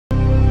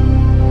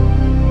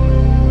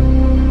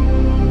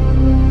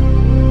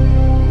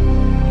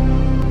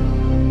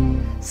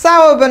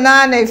Sawa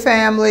Banane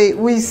family,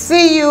 we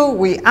see you,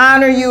 we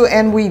honor you,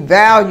 and we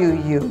value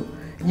you.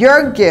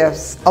 Your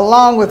gifts,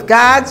 along with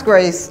God's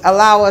grace,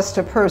 allow us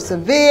to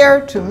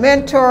persevere, to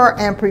mentor,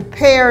 and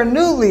prepare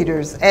new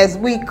leaders as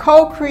we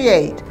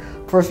co-create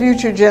for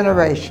future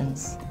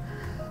generations.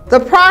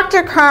 The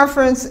Proctor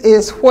Conference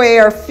is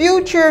where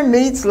future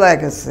meets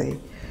legacy.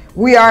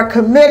 We are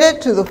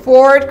committed to the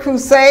forward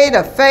crusade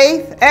of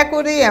faith,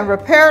 equity, and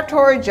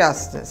reparatory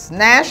justice,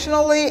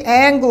 nationally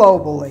and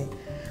globally.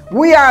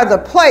 We are the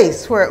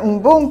place where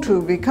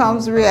Ubuntu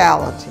becomes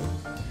reality.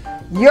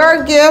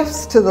 Your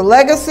gifts to the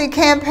Legacy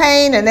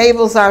Campaign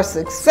enables our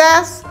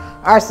success,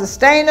 our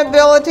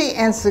sustainability,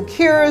 and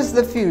secures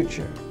the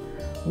future.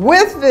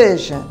 With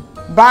vision,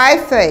 by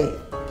faith,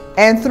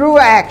 and through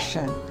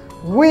action,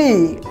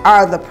 we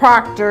are the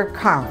Proctor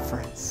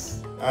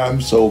Conference. I'm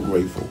so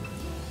grateful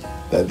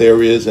that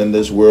there is in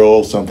this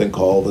world something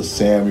called the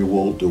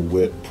Samuel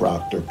DeWitt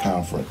Proctor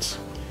Conference.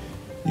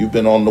 You've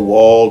been on the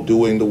wall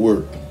doing the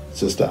work.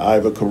 Sister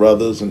Iva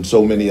Carruthers and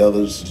so many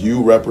others,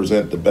 you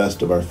represent the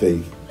best of our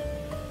faith.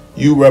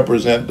 You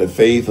represent the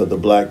faith of the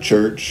Black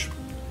church,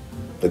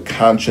 the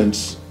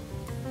conscience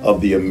of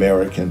the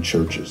American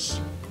churches.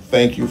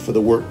 Thank you for the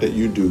work that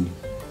you do.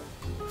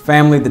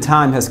 Family, the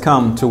time has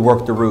come to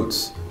work the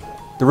roots.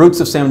 The roots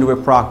of Samuel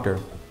DeWitt Proctor,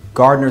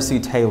 Gardner C.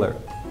 Taylor,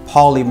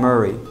 Pauli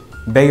Murray,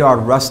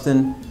 Bayard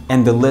Rustin,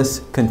 and the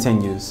list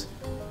continues.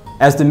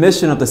 As the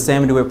mission of the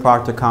Samuel DeWitt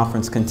Proctor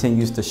Conference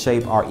continues to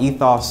shape our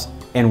ethos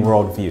and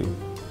worldview.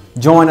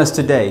 Join us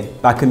today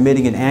by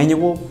committing an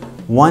annual,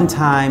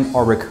 one-time,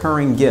 or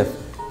recurring gift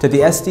to the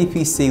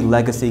SDPC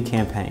Legacy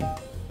Campaign.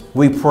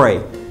 We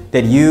pray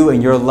that you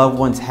and your loved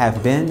ones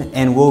have been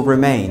and will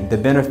remain the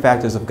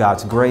benefactors of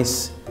God's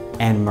grace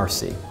and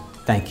mercy.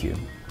 Thank you.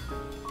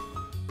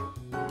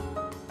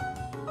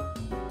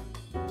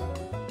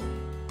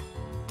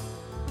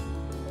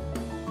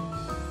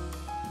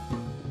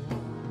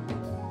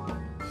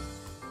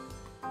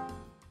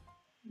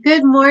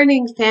 Good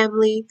morning,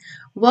 family.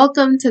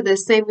 Welcome to the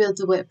Samuel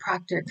DeWitt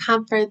Proctor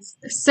Conference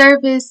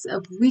service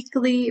of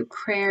weekly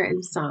prayer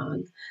and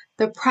song,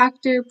 the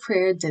Proctor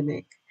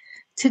Prayerdemic.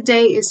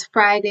 Today is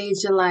Friday,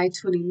 July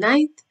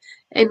 29th,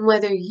 and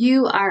whether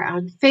you are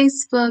on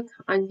Facebook,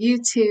 on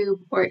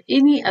YouTube, or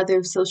any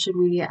other social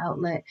media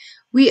outlet,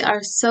 we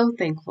are so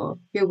thankful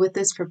you're with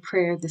us for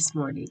prayer this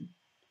morning.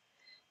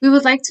 We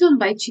would like to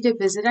invite you to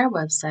visit our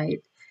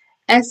website,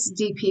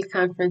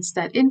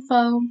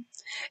 sdpconference.info,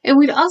 and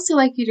we'd also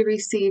like you to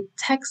receive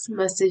text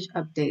message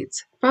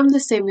updates from the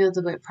Samuel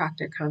DeWitt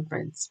Proctor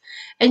Conference.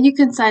 And you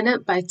can sign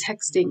up by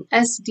texting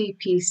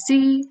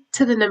SDPC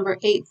to the number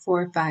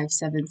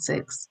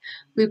 84576.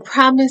 We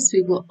promise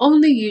we will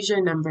only use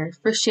your number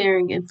for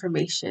sharing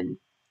information.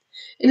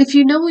 And if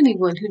you know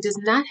anyone who does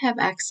not have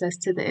access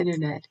to the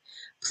internet,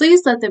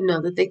 please let them know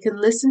that they can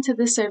listen to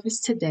the service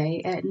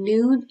today at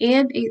noon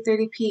and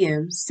 8:30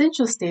 p.m.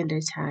 Central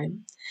Standard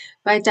Time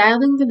by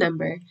dialing the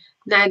number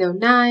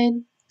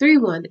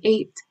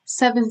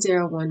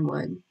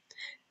 909-318-7011.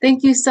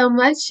 Thank you so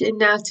much, and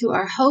now to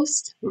our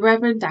host,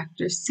 Reverend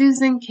Dr.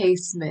 Susan K.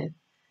 Smith.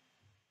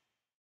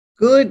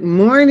 Good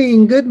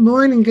morning, good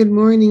morning, good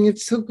morning.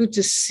 It's so good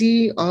to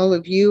see all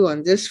of you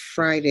on this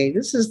Friday.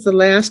 This is the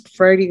last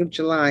Friday of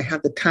July. How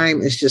the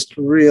time is just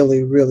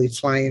really, really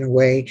flying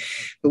away.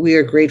 But we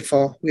are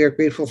grateful. We are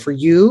grateful for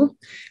you.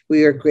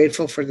 We are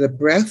grateful for the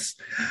breaths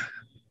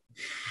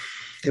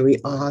that we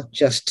all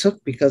just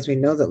took, because we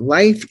know that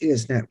life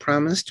is not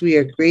promised. We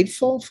are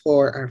grateful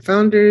for our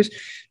founders,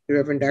 the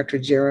Reverend Dr.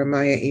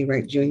 Jeremiah E.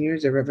 Wright Jr.,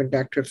 the Reverend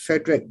Dr.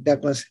 Frederick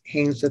Douglass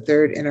Haynes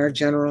III, and our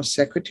General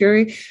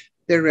Secretary,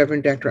 the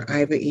Reverend Dr.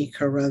 Iva E.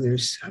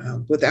 Carruthers.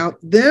 Without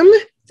them,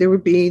 there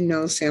would be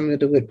no Samuel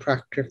DeWitt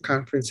Proctor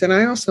Conference. And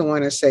I also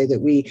want to say that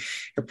we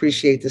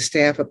appreciate the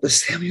staff of the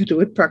Samuel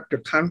DeWitt Proctor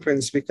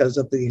Conference because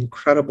of the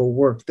incredible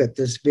work that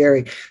this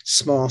very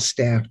small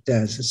staff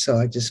does. And so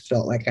I just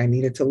felt like I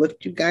needed to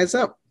lift you guys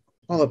up.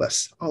 All of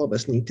us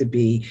need to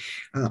be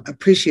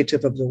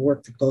appreciative of the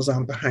work that goes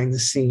on behind the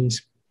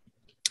scenes.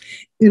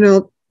 You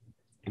know,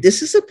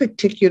 this is a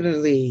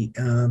particularly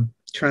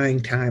trying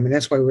time, and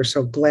that's why we're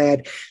so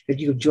glad that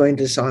you've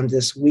joined us on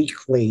this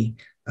weekly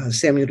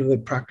Samuel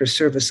DeWitt Proctor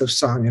service of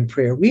song and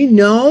prayer. We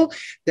know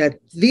that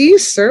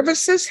these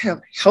services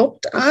have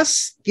helped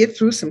us get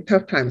through some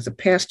tough times, the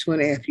past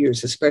 2.5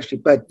 years especially,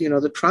 but you know,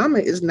 the trauma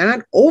is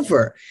not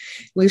over.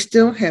 We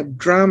still have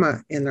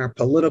drama in our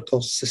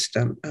political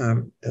system.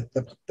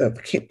 The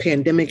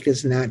pandemic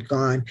is not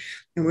gone,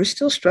 and we're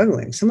still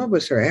struggling. Some of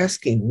us are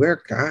asking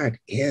where God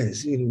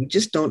is. You know, we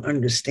just don't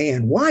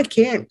understand. Why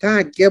can't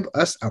God give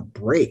us a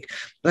break?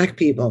 Black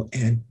people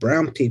and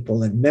brown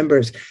people and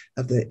members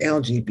of the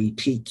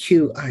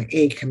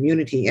LGBTQIA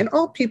community and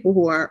all people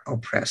who are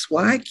oppressed.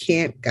 Why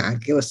can't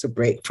God give us a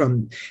break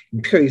from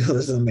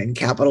imperialism and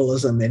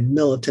capitalism and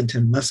militant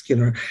and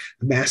muscular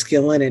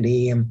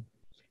masculinity and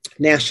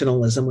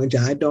nationalism, which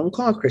I don't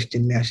call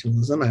Christian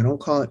nationalism. I don't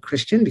call it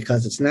Christian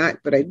because it's not,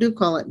 but I do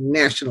call it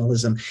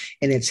nationalism.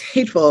 And it's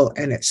hateful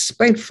and it's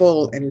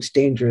spiteful and it's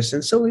dangerous.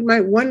 And so we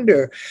might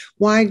wonder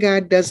why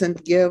God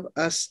doesn't give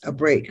us a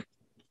break.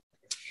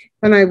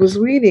 When I was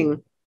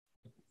reading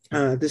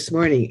this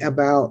morning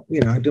about,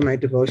 I do my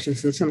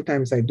devotions, and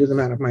sometimes I do them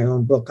out of my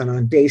own book. And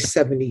on day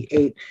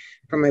 78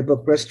 from my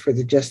book, Rest for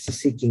the Justice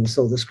Seeking.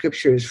 So the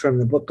scripture is from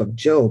the book of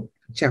Job,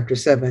 chapter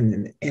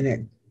 7.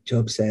 And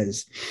Job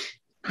says,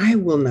 I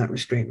will not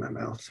restrain my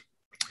mouth.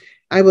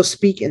 I will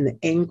speak in the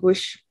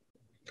anguish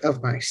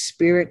of my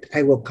spirit.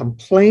 I will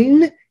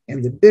complain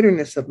in the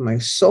bitterness of my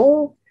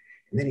soul.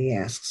 And then he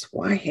asks,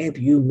 why have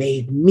you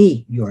made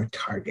me your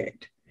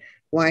target?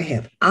 Why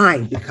have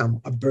I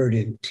become a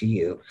burden to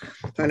you?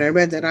 When I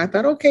read that, I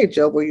thought, okay,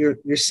 Job, well, you're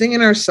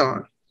singing our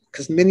song,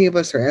 because many of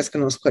us are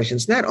asking those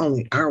questions. Not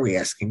only are we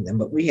asking them,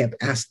 but we have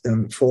asked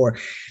them for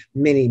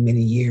many,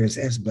 many years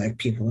as Black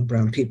people and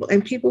brown people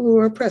and people who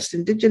are oppressed,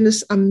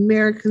 Indigenous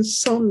Americans.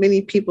 So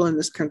many people in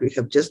this country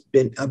have just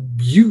been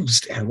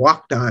abused and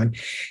walked on.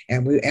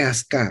 And we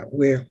ask God,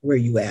 where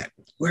you at?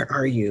 Where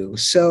are you?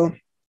 So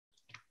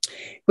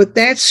with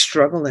that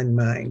struggle in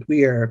mind,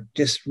 we are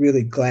just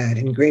really glad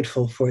and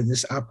grateful for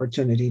this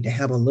opportunity to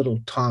have a little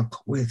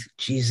talk with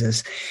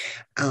Jesus.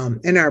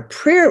 And our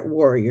prayer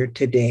warrior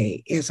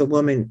today is a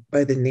woman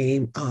by the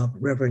name of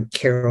Reverend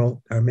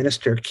Carol, or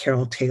Minister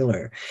Carol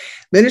Taylor.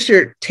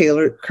 Minister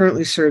Taylor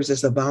currently serves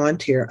as a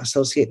volunteer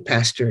associate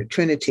pastor at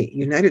Trinity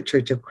United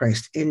Church of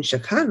Christ in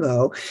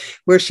Chicago,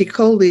 where she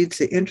co-leads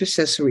the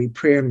intercessory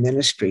prayer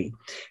ministry.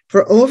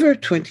 For over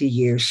 20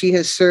 years, she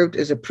has served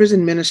as a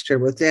prison minister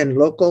within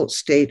local,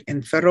 state,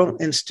 and federal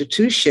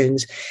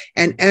institutions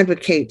and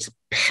advocates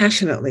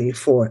passionately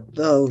for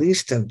the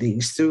least of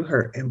these through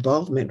her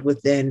involvement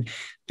within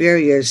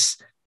various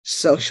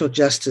social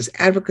justice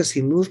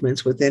advocacy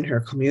movements within her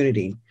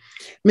community.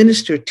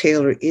 Minister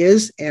Taylor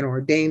is an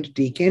ordained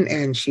deacon,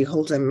 and she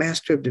holds a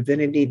Master of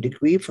Divinity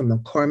degree from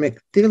McCormick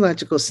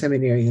Theological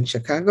Seminary in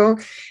Chicago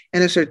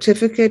and a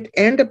certificate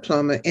and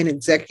diploma in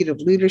executive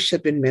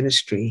leadership and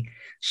ministry.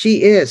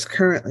 She is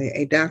currently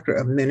a Doctor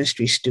of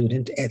Ministry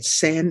student at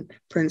San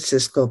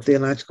Francisco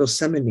Theological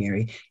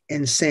Seminary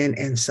in San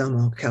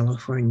Anselmo,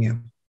 California.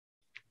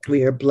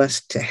 We are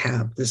blessed to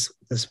have this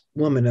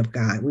woman of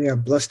God. We are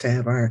blessed to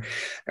have our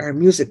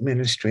music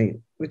ministry,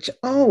 which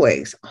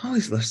always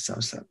lifts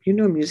us up.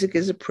 Music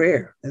is a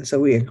prayer. And so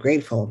we are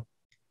grateful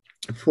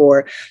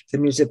for the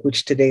music,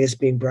 which today is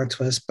being brought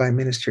to us by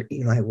Minister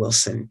Eli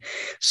Wilson.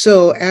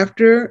 So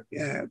after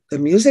the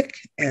music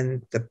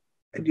and that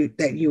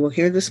you will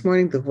hear this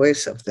morning, the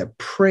voice of the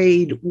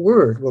prayed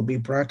word will be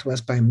brought to us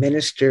by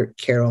Minister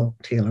Carol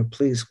Taylor.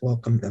 Please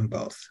welcome them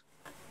both.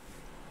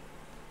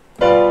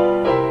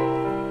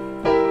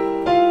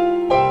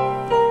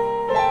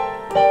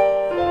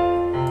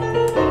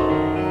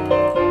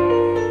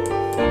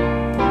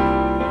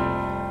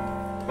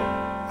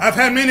 I've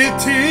had many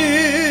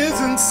tears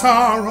and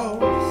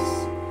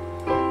sorrows.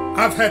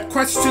 I've had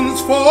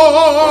questions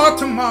for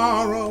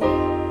tomorrow.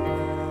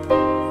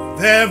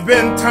 There have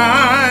been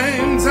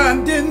times I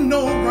didn't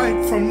know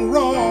right from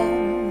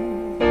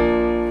wrong.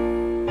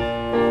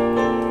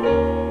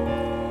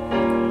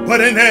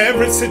 But in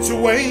every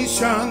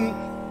situation,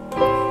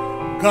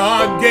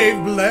 God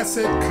gave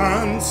blessed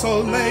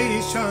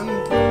consolation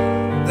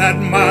that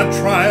my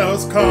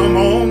trials come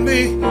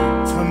only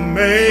to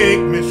make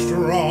me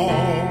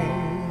strong.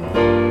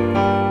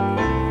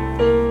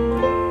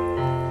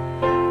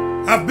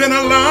 I've been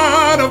a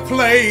lot of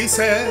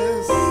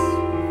places,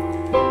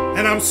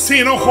 and I've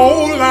seen a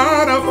whole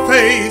lot of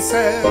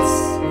faces.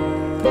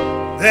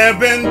 There have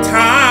been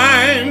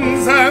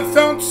times I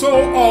felt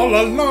so all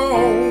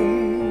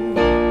alone.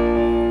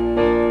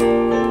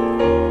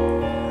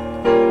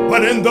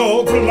 But in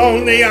those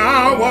lonely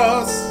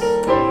hours,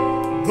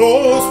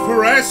 those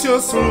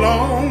precious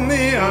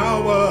lonely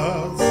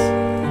hours,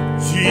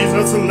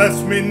 Jesus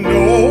lets me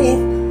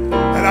know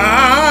that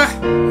I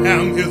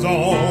am his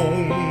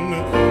own.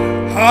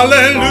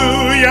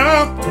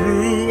 Hallelujah,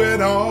 through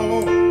it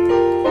all.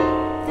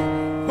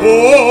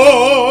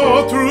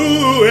 Oh,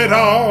 through it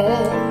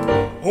all.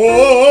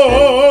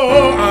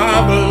 Oh,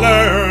 I've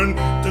learned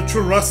to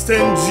trust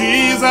in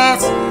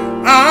Jesus.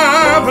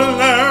 I've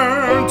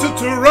learned to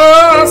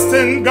trust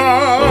in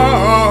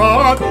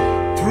God.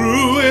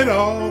 Through it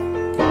all.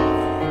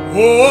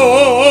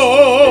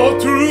 Oh,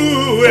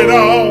 through it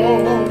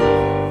all.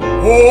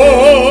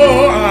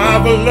 Oh,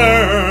 I've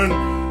learned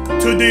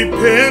to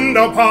depend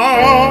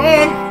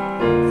upon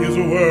his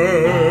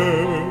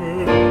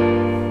word.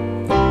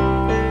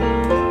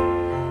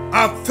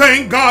 I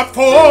thank God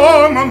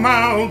for my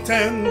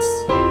mountains,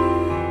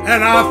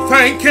 and I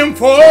thank him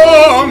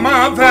for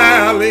my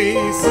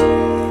valleys.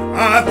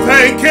 I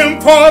thank him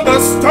for the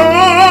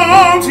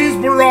storms he's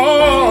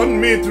brought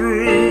me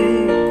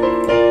through.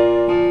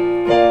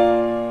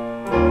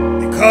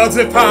 Because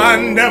if I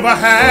never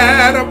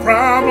had a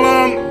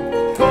problem,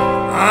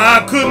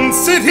 I couldn't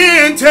sit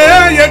here and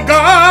tell you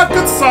God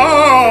could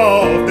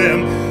solve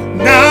them.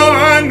 Now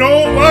I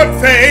know what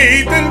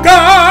faith in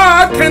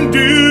God can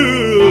do.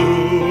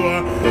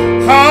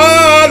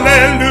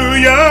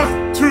 Hallelujah,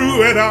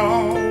 through it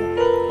all.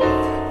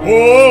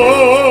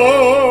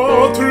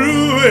 Oh,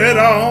 through it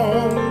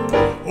all.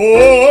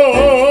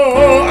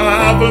 Oh,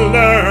 I've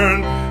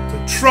learned to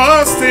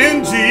trust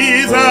in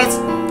Jesus.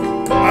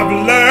 I've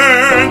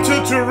learned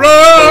to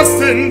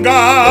trust in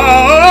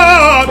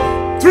God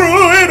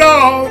through it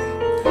all.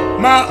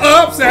 My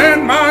ups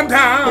and my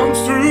downs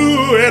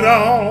through it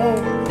all.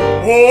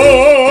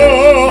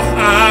 Oh,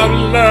 I've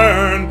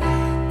learned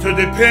to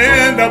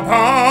depend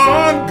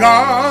upon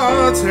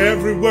God's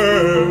every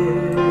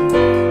word.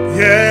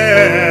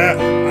 Yeah,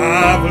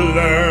 I've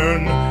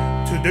learned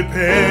to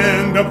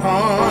depend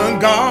upon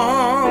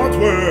God's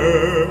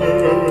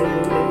word.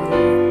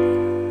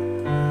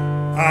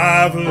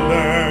 I've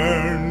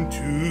learned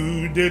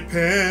to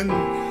depend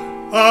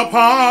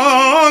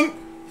upon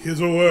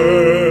His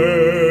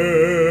word.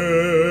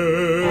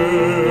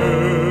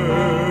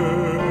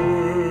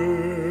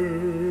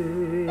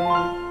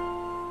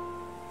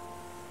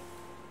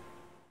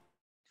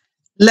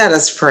 Let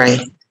us pray.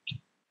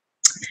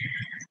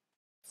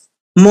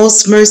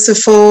 Most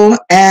merciful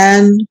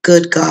and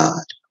good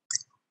God,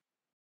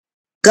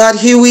 God,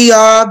 here we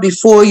are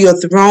before your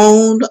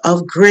throne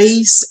of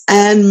grace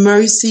and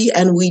mercy,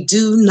 and we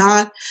do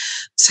not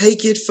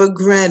take it for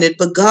granted.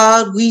 But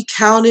God, we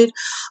count it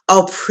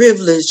a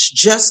privilege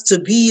just to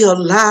be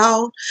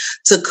allowed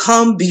to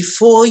come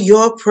before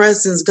your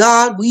presence.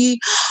 God, we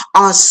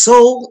are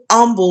so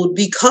humbled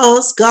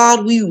because,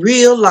 God, we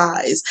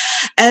realize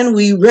and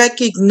we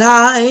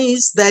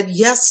recognize that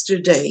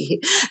yesterday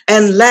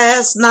and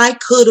last night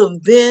could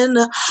have been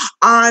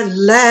our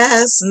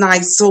last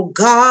night. So,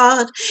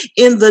 God,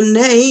 in the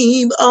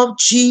name of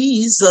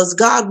Jesus,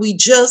 God, we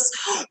just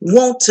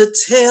want to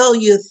tell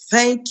you,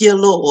 thank you,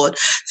 Lord.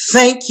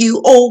 Thank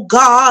you, oh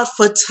God,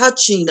 for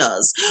touching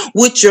us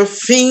with your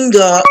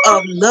finger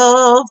of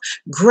love,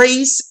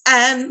 grace,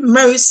 and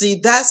mercy.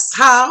 That's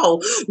how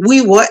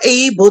we were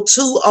able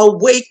to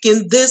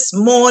awaken this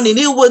morning.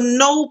 It was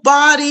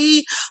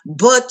nobody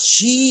but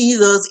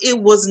Jesus.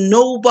 It was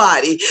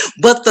nobody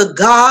but the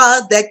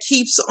God that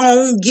keeps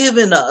on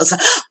giving us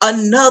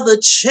another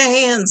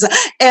chance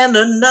and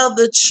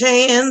another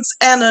chance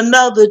and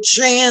another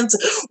chance.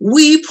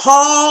 We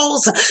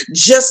pause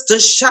just to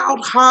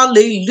shout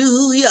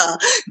hallelujah,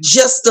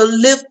 just to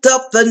lift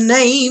up the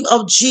name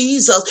of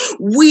Jesus.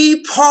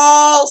 We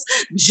pause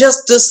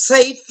just to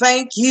say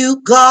thank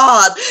you,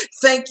 God.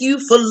 Thank you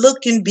for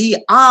looking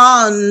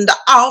beyond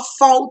our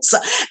faults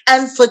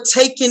and for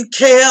taking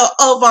care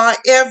of our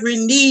every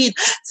need.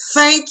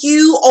 Thank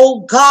you,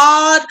 oh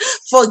God,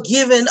 for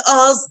giving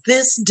us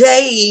this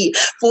day,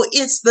 for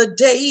it's the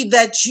day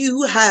that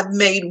you have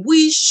made.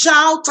 We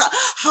shout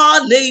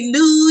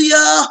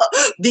hallelujah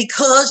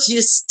because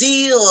you're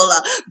still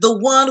the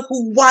one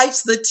who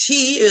wipes the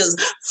tears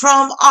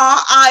from our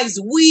eyes.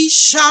 We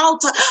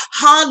shout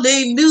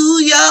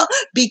hallelujah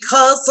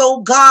because,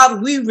 oh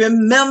God, we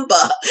remember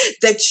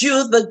that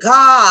you're the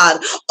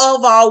God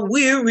of our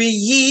weary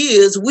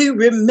years. We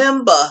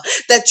remember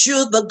that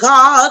you're the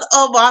God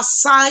of our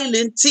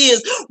silent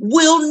tears.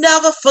 We'll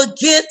never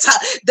forget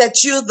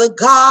that you're the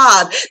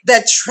God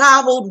that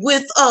traveled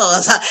with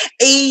us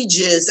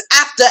ages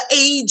after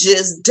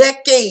ages,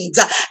 decades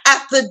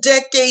after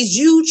decades.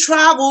 You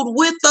traveled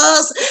with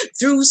us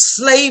through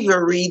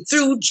slavery,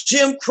 through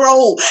Jim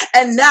Crow,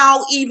 and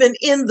now even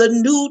in the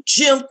new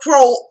Jim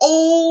Crow.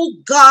 Oh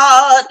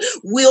God,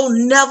 we'll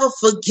never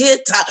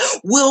forget.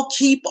 We'll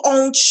keep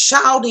on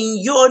shouting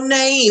your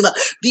name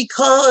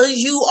because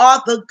you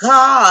are the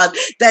God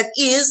that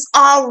is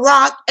our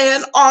rock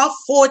and our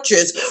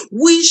fortress.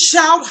 We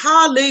shout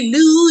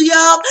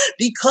hallelujah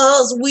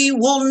because we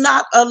will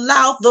not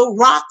allow the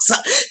rocks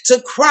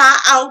to cry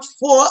out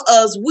for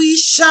us. We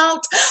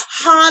shout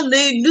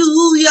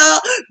hallelujah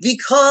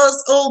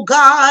because, oh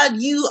God,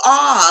 you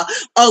are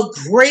a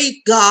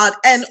great God.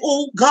 And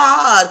oh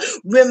God,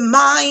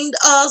 remind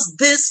us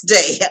this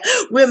day,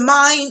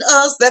 remind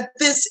us that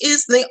this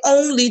is the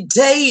only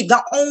day,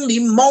 the only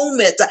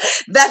moment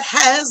that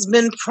has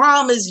been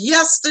promised.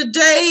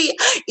 Yesterday,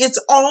 it's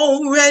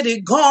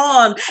already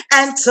gone,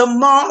 and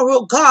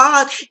tomorrow,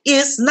 God,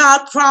 is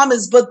not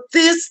promised. But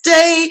this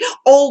day,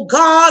 oh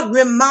God,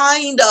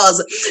 remind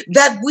us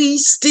that we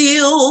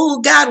still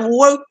got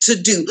work to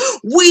do.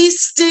 We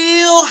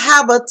still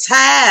have a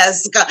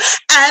task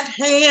at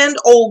hand,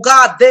 oh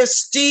God. There's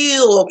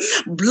still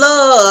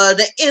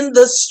blood in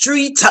the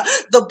street,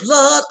 the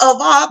blood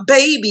of our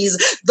babies,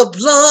 the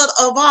blood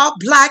of our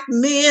black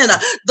men,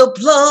 the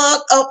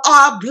blood of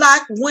our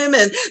black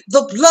women.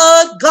 The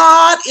blood,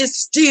 God, is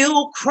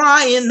still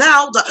crying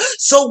out.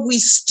 So we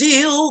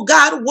still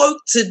got work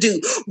to do.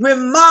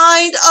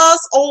 Remind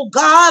us, oh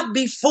God,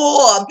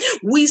 before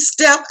we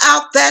step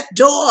out that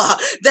door,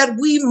 that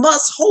we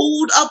must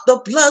hold up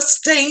the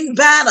bloodstained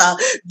banner,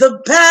 the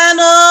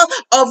banner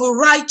of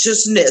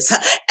righteousness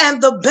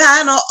and the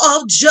banner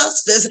of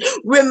justice.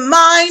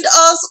 Remind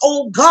us,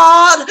 oh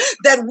God,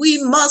 that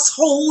we must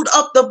hold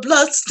up the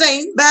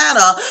bloodstained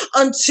banner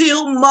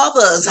until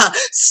mothers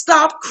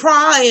stop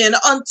crying,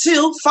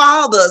 until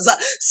fathers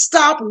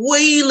stop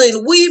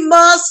wailing. We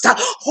must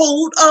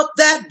hold up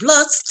that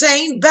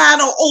bloodstained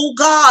banner, oh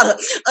God,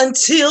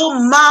 until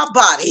my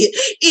body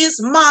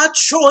is my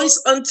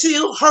choice,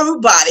 until her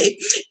body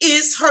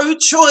is her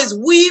choice.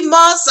 We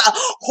must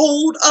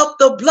hold up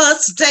the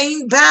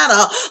bloodstained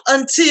banner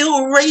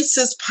until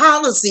racist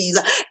policies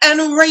and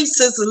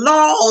racist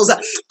laws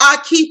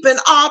are keeping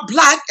our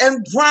black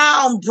and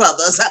brown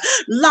brothers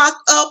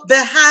locked up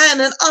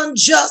behind an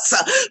unjust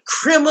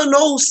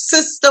criminal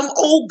system.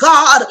 Oh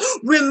God,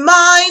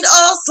 remind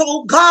us,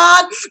 oh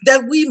God,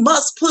 that we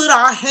must put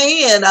our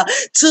hand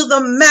to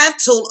the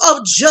mantle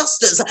of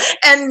justice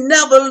and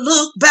never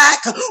look back.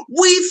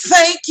 We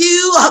thank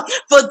you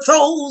for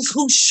those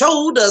whose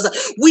shoulders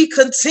we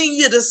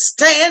continue to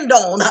stand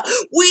on.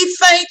 We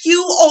thank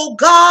you, oh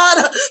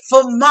God,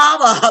 for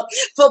mama,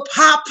 for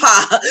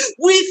papa.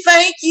 We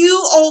thank you,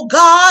 oh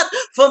God,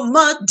 for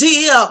my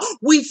dear.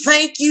 We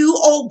thank you,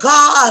 oh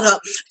God,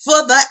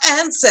 for the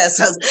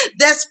ancestors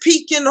that's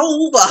peeking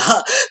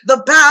over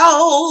the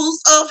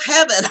bowels of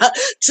heaven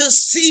to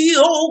see,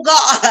 oh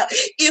God,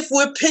 if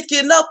we're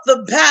picking up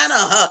the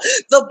banner,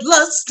 the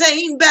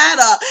bloodstained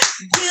banner.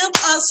 Give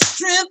us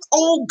strength,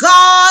 oh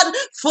God,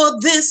 for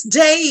this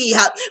day,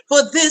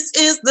 for this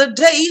is the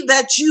day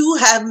that you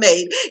have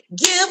made.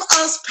 Give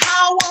us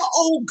power,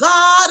 oh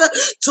God,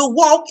 to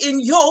walk in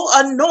your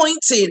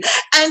anointing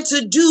and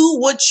to do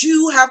what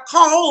you have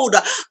called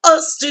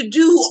us to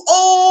do.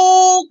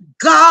 Oh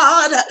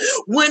God,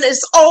 when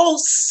it's all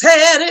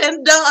said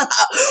and done,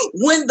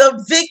 when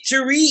the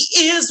victory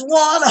is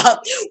won,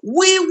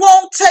 we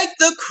won't take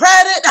the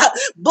credit,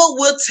 but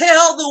we'll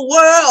tell the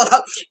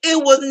world it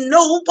was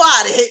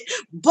nobody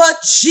but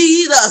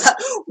Jesus.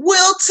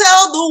 We'll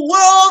tell the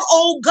world,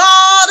 oh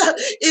God,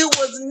 it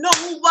was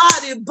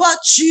nobody but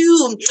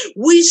you.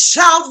 We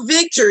shout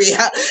victory,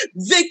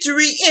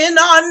 victory in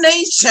our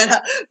nation,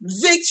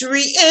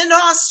 victory in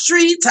our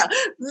streets,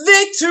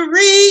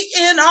 victory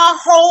in our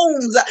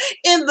homes.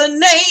 In the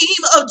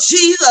name of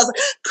Jesus,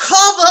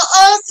 cover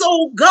us,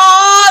 oh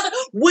God,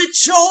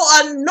 with your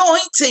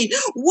anointing.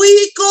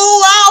 We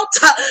go out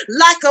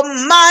like a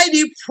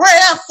mighty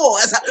prayer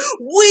force.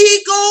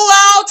 We go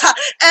out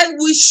and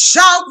we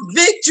shout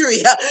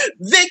victory,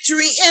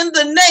 victory in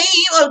the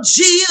name of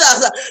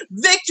Jesus,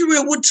 victory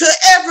to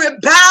every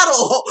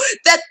battle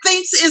that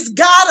thinks it's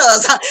got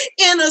us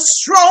in a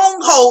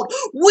stronghold.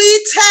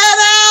 We tear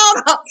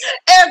down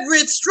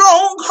every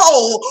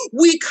stronghold.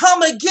 We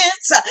come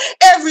against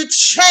every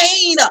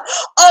chain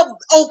of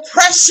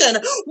oppression.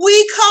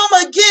 We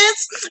come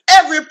against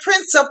every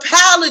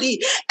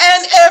principality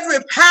and every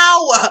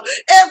power,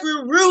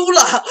 every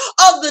ruler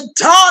of the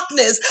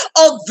darkness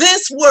of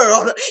this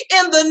world.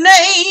 In the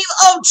name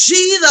of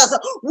Jesus,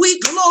 we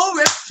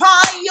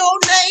glorify your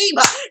name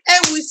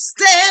and we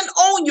stand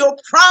on your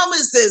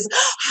promises.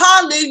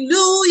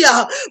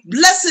 Hallelujah.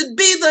 Blessed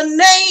be the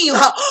name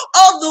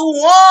of the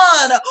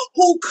one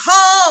who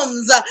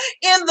comes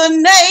in the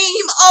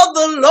name of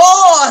the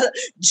Lord.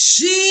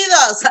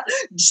 Jesus,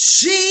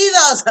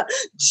 Jesus,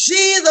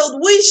 Jesus.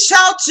 We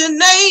shout your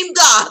name,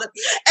 God,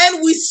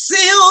 and we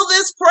seal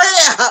this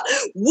prayer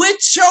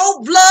with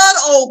your blood,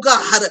 oh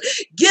God.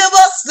 Give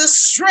us the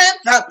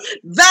strength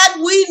that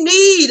we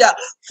need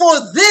for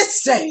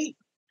this day,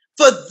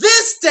 for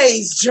this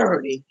day's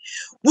journey.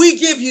 We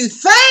give you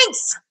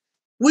thanks.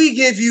 We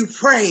give you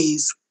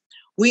praise.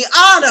 We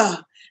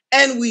honor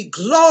and we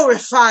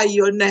glorify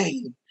your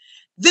name.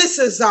 This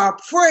is our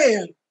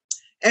prayer,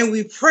 and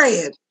we pray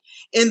it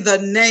in the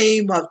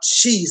name of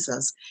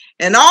Jesus.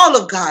 And all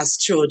of God's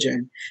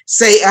children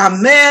say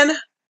amen,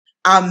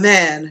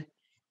 amen,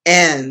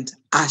 and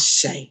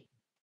ashe.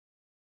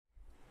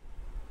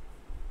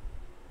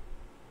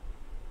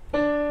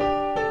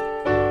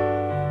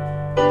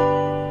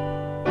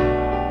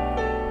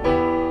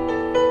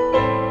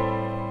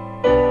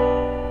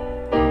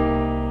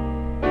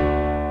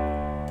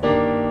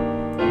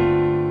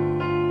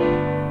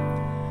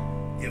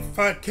 If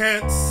I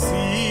can't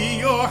see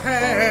your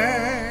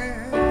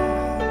hand,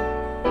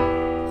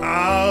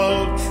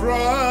 I'll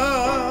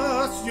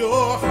trust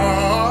your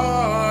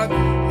heart.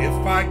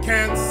 If I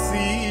can't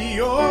see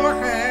your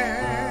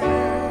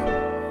hand,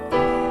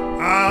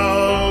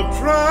 I'll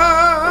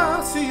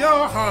trust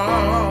your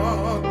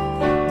heart.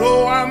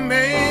 Though I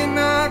may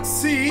not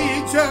see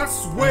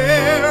just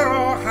where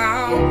or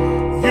how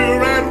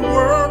you're at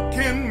work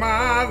in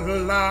my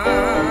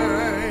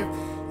life,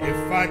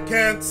 if I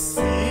can't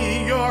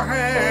see your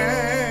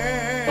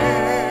hand,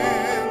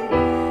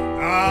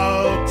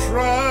 I'll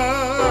trust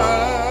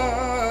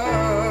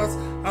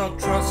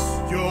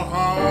your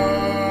heart.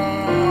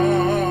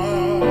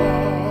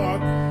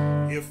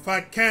 If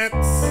I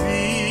can't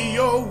see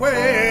your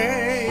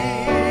way,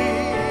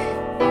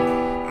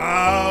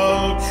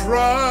 I'll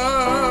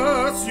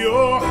trust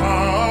your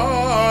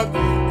heart.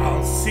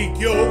 I'll seek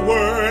your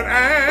word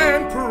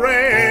and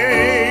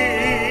pray.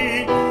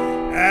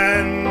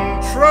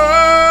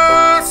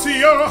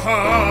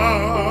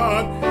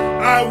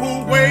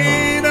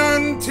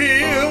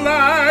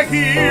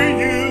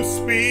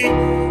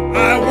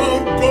 I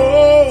won't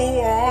go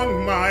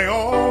on my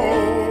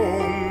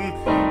own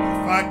if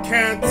I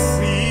can't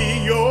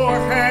see your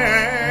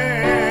hand.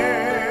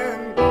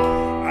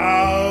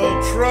 I'll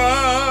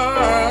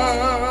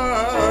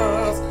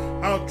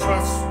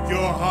trust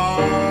your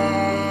heart.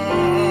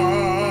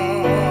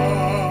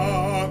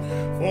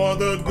 For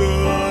the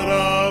good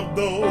of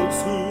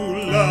those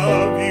who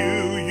love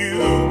you, you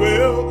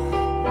will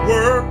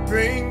work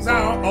things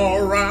out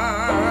all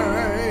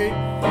right.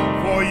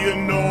 For you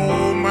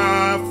know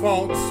my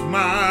faults,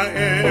 my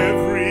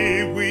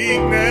every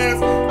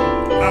weakness.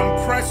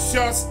 I'm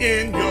precious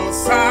in your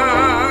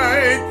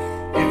sight.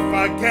 If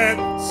I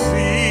can't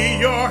see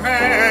your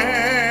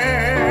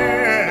hand,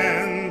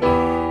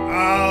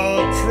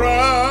 I'll trust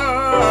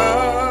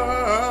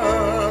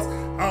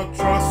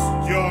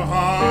your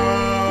heart.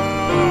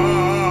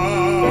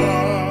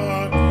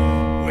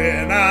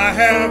 When I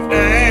have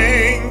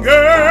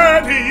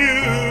angered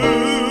you,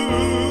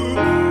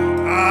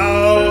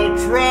 I'll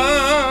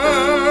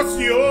trust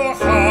your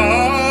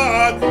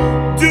heart,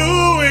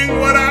 doing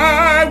what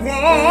I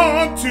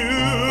want to.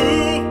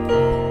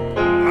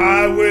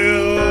 I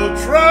will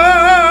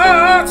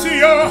trust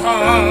your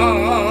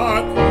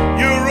heart.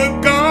 You're a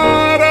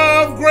God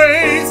of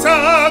grace,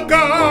 a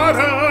God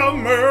of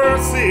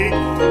mercy.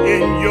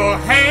 In your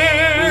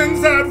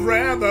hands I'd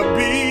rather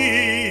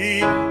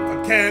be.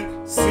 I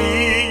can't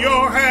see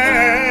your hand.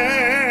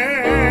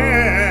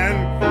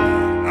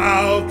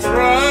 I'll trust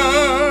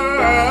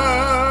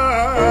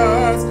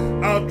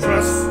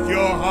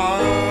your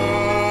heart.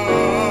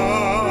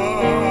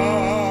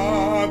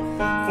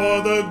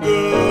 For the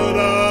good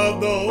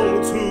of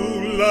those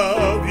who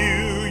love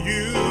you,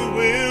 you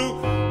will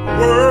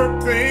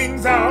work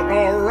things out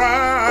all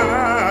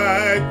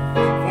right.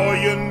 For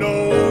you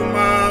know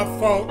my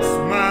faults,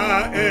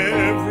 my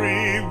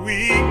every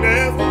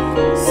weakness.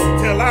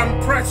 Still I'm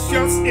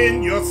precious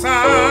in your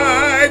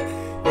sight.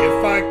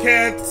 If I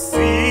can't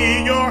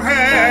see your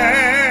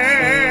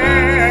hand,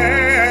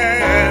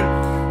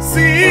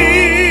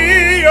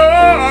 see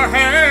your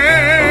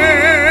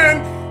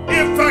hand.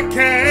 If I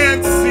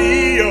can't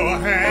see your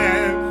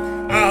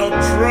hand, I'll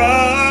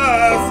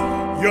trust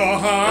your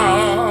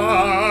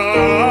heart.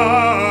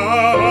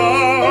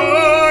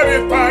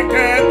 If I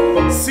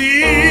can't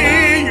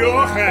see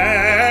your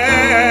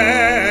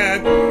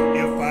hand,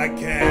 if I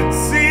can't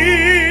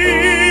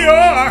see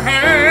your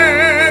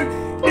hand,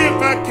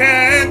 if I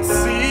can't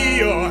see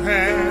your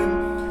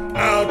hand,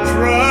 I'll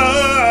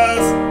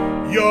trust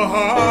your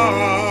heart.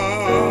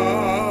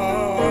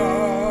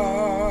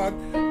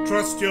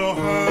 Trust your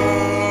heart.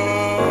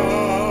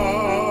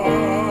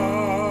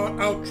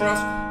 I'll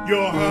trust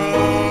your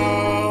heart.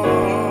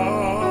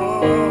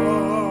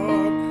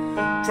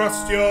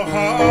 Trust your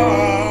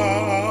heart.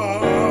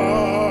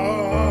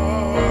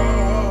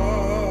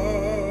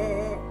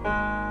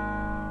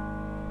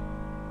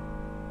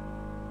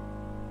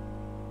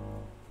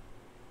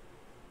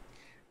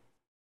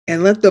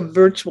 And let the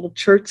virtual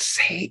church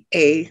say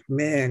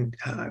amen.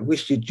 I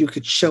wish you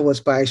could show us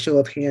by a show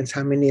of hands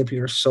how many of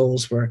your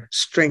souls were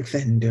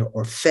strengthened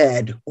or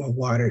fed or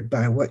watered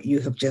by what you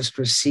have just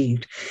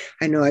received.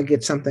 I know I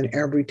get something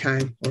every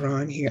time we're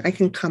on here. I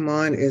can come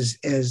on as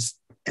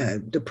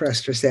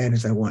depressed or sad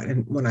as I want.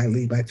 And when I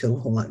leave, I feel a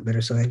whole lot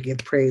better. So I give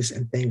praise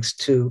and thanks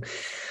to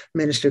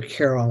Minister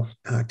Carol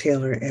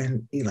Taylor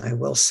and Eli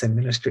Wilson,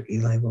 Minister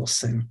Eli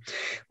Wilson.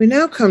 We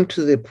now come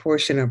to the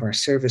portion of our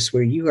service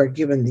where you are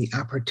given the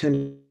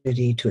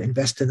opportunity to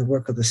invest in the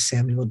work of the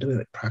Samuel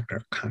DeWitt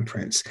Proctor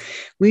Conference.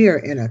 We are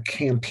in a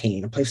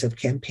campaign, a place of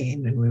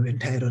campaign, and we've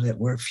entitled it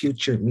Where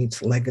Future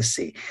Meets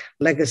Legacy.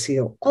 Legacy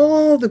of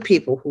all the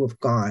people who have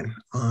gone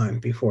on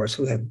before us,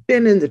 who have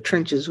been in the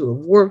trenches, who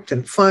have worked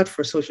and fought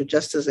for social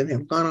justice and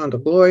have gone on to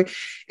glory,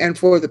 and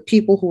for the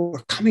people who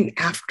are coming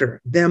after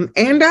them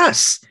and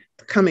us,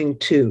 coming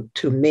to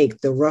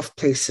make the rough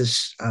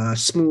places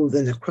smooth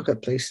and the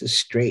crooked places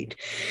straight.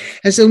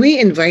 And so we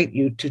invite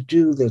you to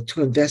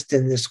invest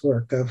in this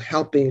work of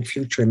helping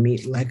Future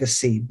meet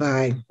legacy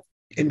by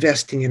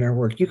investing in our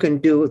work. You can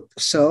do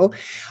so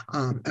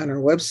on our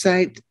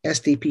website,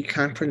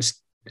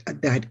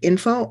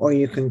 sdpconference.info, or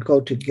you can go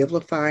to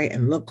Givelify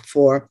and look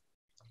for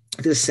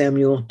the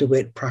Samuel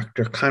DeWitt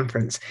Proctor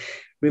Conference.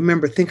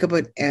 Remember, think of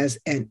it as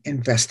an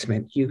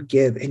investment. You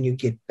give and you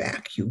get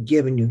back. You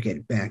give and you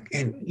get back.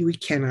 And we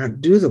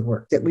cannot do the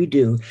work that we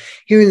do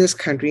here in this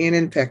country and,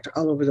 in fact,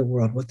 all over the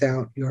world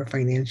without your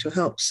financial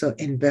help. So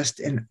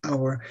invest in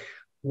our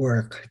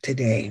work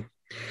today.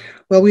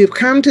 Well, we've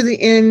come to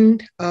the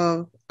end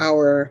of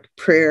our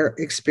prayer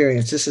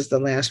experience. This is the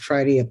last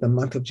Friday of the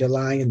month of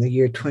July in the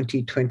year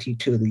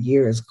 2022. The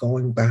year is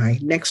going by.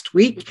 Next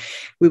week,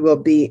 we will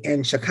be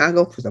in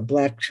Chicago for the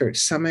Black Church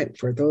Summit.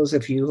 For those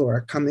of you who are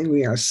coming,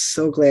 we are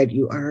so glad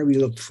you are. We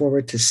look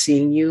forward to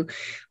seeing you.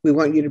 We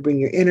want you to bring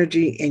your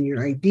energy and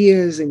your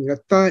ideas and your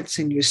thoughts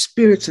and your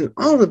spirits and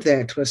all of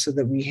that to us so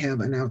that we have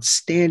an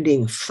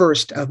outstanding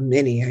first of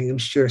many, I am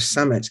sure,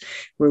 summits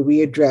where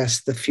we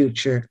address the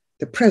future,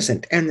 the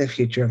present, and the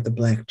future of the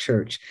Black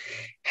church.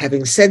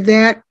 Having said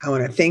that, I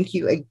want to thank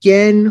you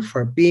again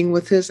for being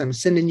with us. I'm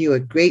sending you a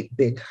great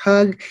big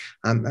hug.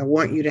 I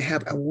want you to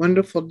have a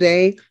wonderful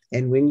day.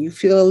 And when you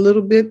feel a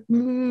little bit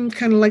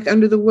kind of like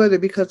under the weather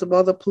because of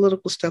all the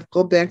political stuff,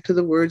 go back to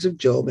the words of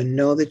Job and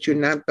know that you're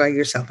not by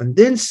yourself. And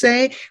then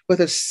say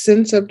with a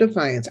sense of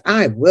defiance,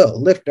 I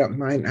will lift up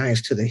mine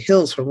eyes to the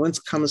hills, from whence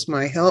comes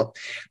my help.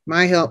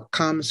 My help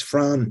comes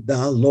from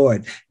the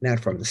Lord, not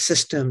from the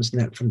systems,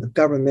 not from the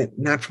government,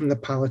 not from the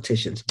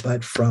politicians,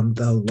 but from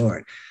the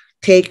Lord.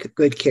 Take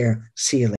good care. See you later.